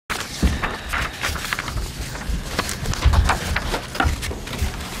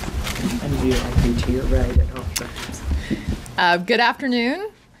microphone to your right at all times. Good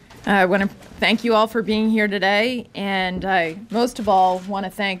afternoon. I want to thank you all for being here today, and I most of all want to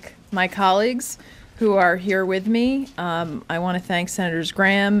thank my colleagues who are here with me. I want to thank Senators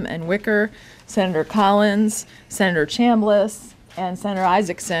Graham and Wicker, Senator Collins, Senator Chambliss, and Senator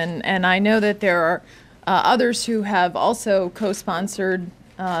Isaacson, and I know that there are others who have also co-sponsored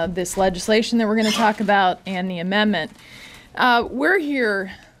this legislation that we're going to talk about and the amendment. We're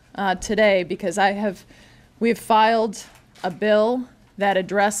here today because we have filed a bill that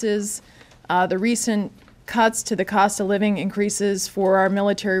addresses the recent cuts to the cost of living increases for our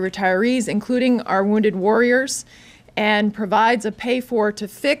military retirees, including our wounded warriors, and provides a pay-for to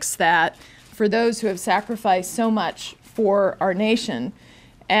fix that for those who have sacrificed so much for our nation.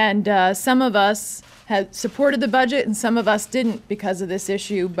 And some of us have supported the budget and some of us didn't because of this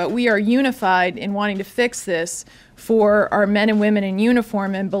issue, but we are unified in wanting to fix this for our men and women in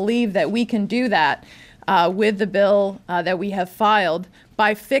uniform and believe that we can do that with the bill that we have filed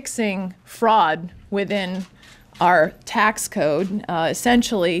by fixing fraud within our tax code.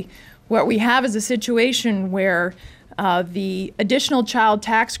 Essentially, what we have is a situation where the additional child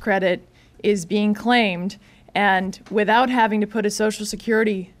tax credit is being claimed, and without having to put a Social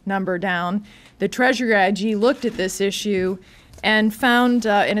Security number down, the Treasury IG looked at this issue and found,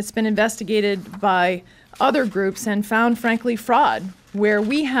 and it's been investigated by other groups, and found, frankly, fraud, where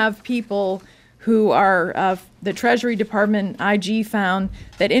we have people who are, the Treasury Department IG found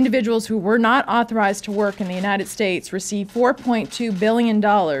that individuals who were not authorized to work in the United States received $4.2 billion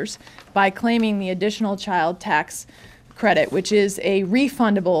by claiming the additional child tax credit, which is a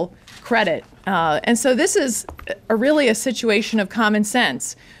refundable credit. And so this is really a situation of common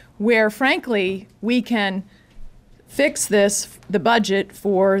sense, where, frankly, we can fix the budget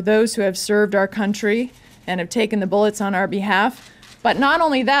for those who have served our country and have taken the bullets on our behalf. But not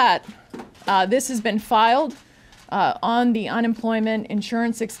only that, this has been filed on the unemployment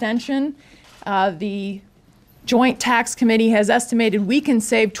insurance extension. The Joint Tax Committee has estimated we can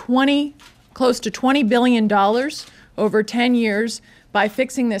save close to $20 billion over 10 years by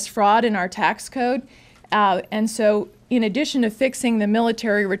fixing this fraud in our tax code. And so in addition to fixing the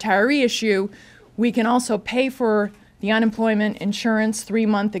military retiree issue, we can also pay for the unemployment insurance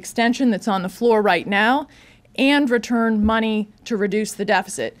 3-month extension that's on the floor right now and return money to reduce the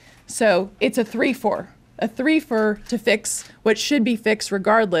deficit. So it's a three-for to fix what should be fixed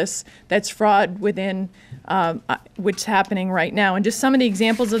regardless. That's fraud within what's happening right now. And just some of the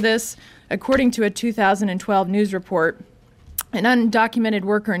examples of this, according to a 2012 news report, an undocumented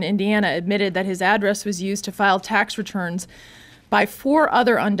worker in Indiana admitted that his address was used to file tax returns by 4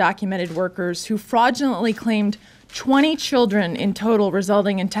 other undocumented workers who fraudulently claimed 20 children in total,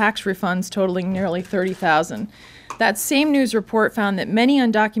 resulting in tax refunds totaling nearly $30,000. That same news report found that many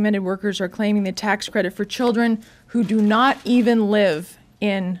undocumented workers are claiming the tax credit for children who do not even live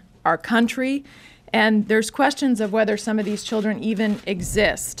in our country, and there's questions of whether some of these children even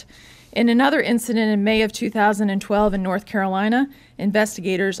exist. In another incident in May of 2012 in North Carolina,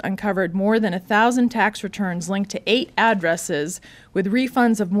 investigators uncovered more than 1,000 tax returns linked to 8 addresses with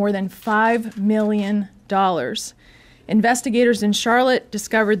refunds of more than $5 million. Investigators in Charlotte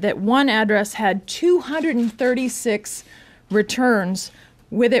discovered that one address had 236 returns,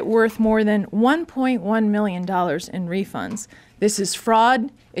 with it worth more than $1.1 million in refunds. This is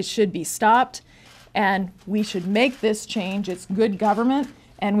fraud. It should be stopped, and we should make this change. It's good government,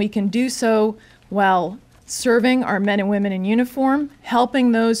 and we can do so while serving our men and women in uniform,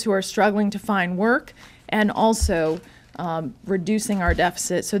 helping those who are struggling to find work, and also reducing our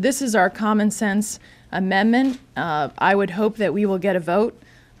deficit. So this is our common sense amendment. I would hope that we will get a vote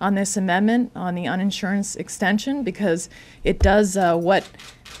on this amendment on the uninsurance extension, because it does what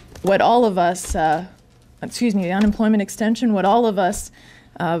all of us, the unemployment extension, what all of us,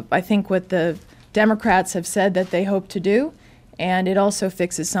 I think what the Democrats have said that they hope to do, and it also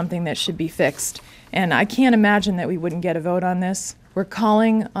fixes something that should be fixed. And I can't imagine that we wouldn't get a vote on this. We're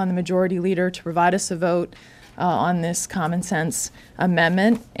calling on the majority leader to provide us a vote on this common sense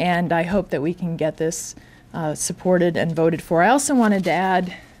amendment, and I hope that we can get this supported and voted for. I also wanted to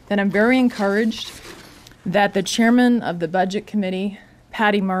add that I'm very encouraged that the chairman of the Budget Committee,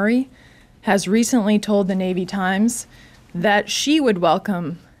 Patty Murray, has recently told the Navy Times that she would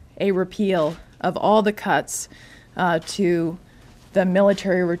welcome a repeal of all the cuts to the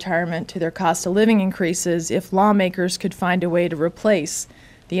military retirement, to their cost of living increases, if lawmakers could find a way to replace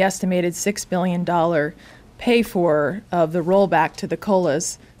the estimated $6 billion pay-for of the rollback to the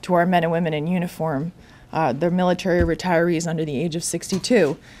COLAs to our men and women in uniform, the military retirees under the age of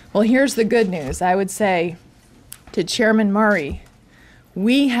 62. Well, here's the good news. I would say to Chairman Murray,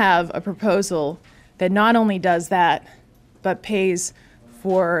 We have a proposal that not only does that, but pays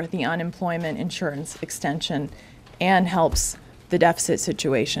for the unemployment insurance extension and helps the deficit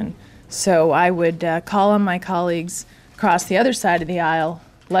situation. So I would call on my colleagues across the other side of the aisle,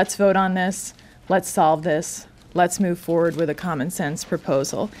 let's vote on this, let's solve this, let's move forward with a common sense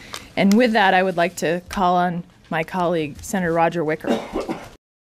proposal. And with that, I would like to call on my colleague, Senator Roger Wicker.